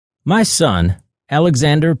My son,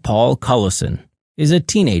 Alexander Paul Cullison, is a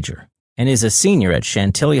teenager and is a senior at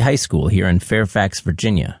Chantilly High School here in Fairfax,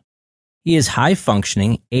 Virginia. He is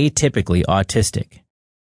high-functioning, atypically autistic.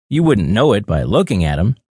 You wouldn't know it by looking at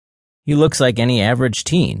him. He looks like any average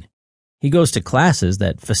teen. He goes to classes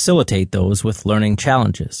that facilitate those with learning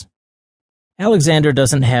challenges. Alexander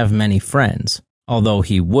doesn't have many friends, although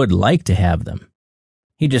he would like to have them.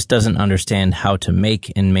 He just doesn't understand how to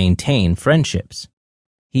make and maintain friendships.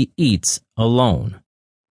 He eats alone.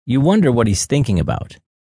 You wonder what he's thinking about.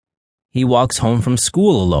 He walks home from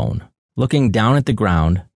school alone, looking down at the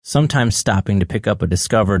ground, sometimes stopping to pick up a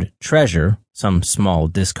discovered treasure, some small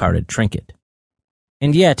discarded trinket.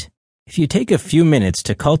 And yet, if you take a few minutes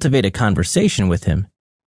to cultivate a conversation with him,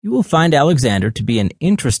 you will find Alexander to be an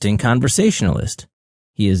interesting conversationalist.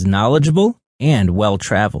 He is knowledgeable and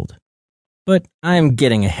well-traveled. But I'm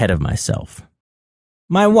getting ahead of myself.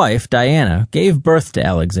 My wife, Diana, gave birth to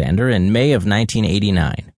Alexander in May of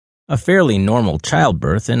 1989, a fairly normal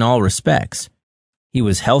childbirth in all respects. He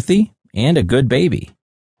was healthy and a good baby.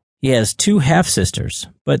 He has 2 half-sisters,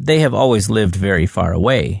 but they have always lived very far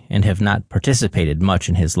away and have not participated much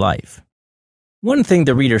in his life. One thing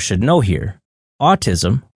the reader should know here,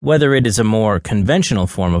 autism, whether it is a more conventional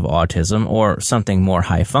form of autism or something more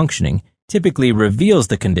high-functioning, typically reveals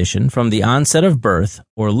the condition from the onset of birth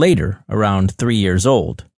or later, around 3 years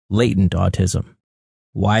old, latent autism.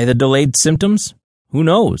 Why the delayed symptoms? Who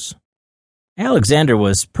knows? Alexander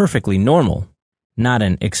was perfectly normal, not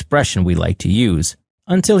an expression we like to use,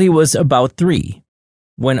 until he was about 3.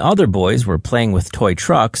 When other boys were playing with toy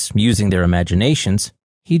trucks, using their imaginations,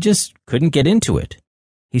 he just couldn't get into it.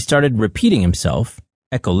 He started repeating himself,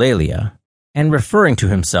 echolalia, and referring to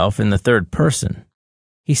himself in the third person.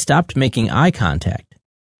 He stopped making eye contact.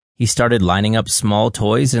 He started lining up small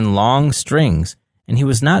toys in long strings, and he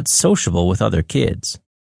was not sociable with other kids.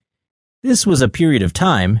 This was a period of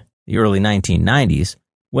time, the early 1990s,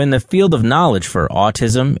 when the field of knowledge for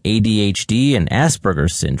autism, ADHD, and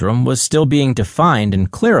Asperger's syndrome was still being defined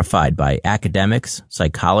and clarified by academics,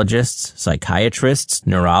 psychologists, psychiatrists,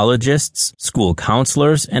 neurologists, school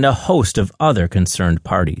counselors, and a host of other concerned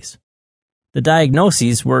parties. The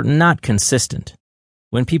diagnoses were not consistent.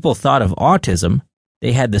 When people thought of autism,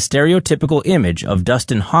 they had the stereotypical image of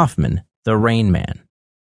Dustin Hoffman, the Rain Man.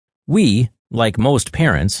 We, like most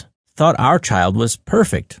parents, thought our child was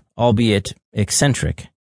perfect, albeit eccentric.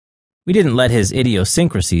 We didn't let his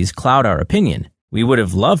idiosyncrasies cloud our opinion. We would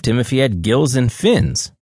have loved him if he had gills and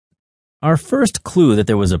fins. Our first clue that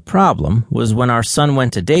there was a problem was when our son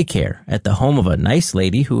went to daycare at the home of a nice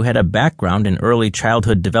lady who had a background in early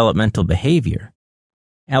childhood developmental behavior.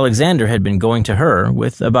 Alexander had been going to her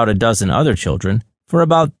with about a dozen other children for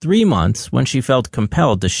about 3 months when she felt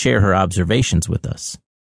compelled to share her observations with us.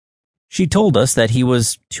 She told us that he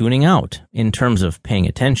was tuning out in terms of paying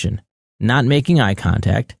attention, not making eye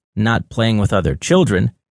contact, not playing with other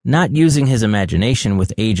children, not using his imagination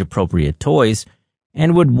with age-appropriate toys,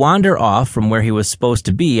 and would wander off from where he was supposed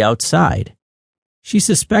to be outside. She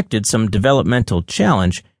suspected some developmental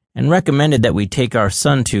challenge and recommended that we take our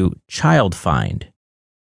son to Child Find.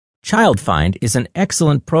 Child Find is an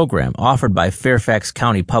excellent program offered by Fairfax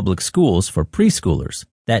County Public Schools for preschoolers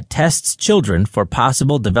that tests children for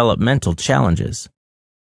possible developmental challenges.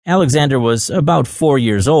 Alexander was about 4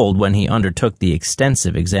 years old when he undertook the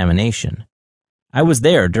extensive examination. I was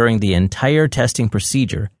there during the entire testing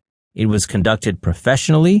procedure. It was conducted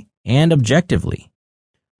professionally and objectively.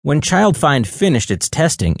 When Child Find finished its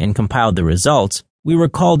testing and compiled the results, we were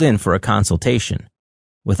called in for a consultation.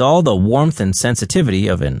 With all the warmth and sensitivity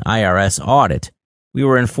of an IRS audit, we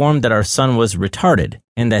were informed that our son was retarded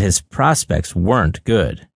and that his prospects weren't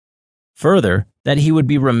good. Further, that he would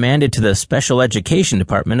be remanded to the special education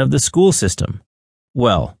department of the school system.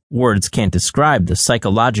 Well, words can't describe the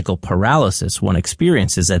psychological paralysis one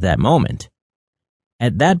experiences at that moment.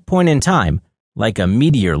 At that point in time, like a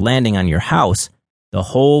meteor landing on your house, the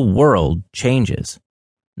whole world changes.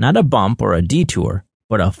 Not a bump or a detour,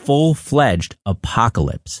 but a full-fledged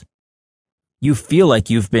apocalypse. You feel like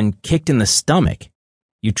you've been kicked in the stomach.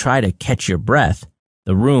 You try to catch your breath.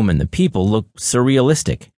 The room and the people look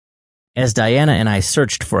surrealistic. As Diana and I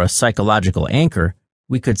searched for a psychological anchor,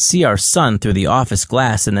 we could see our son through the office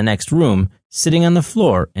glass in the next room, sitting on the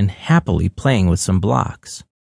floor and happily playing with some blocks.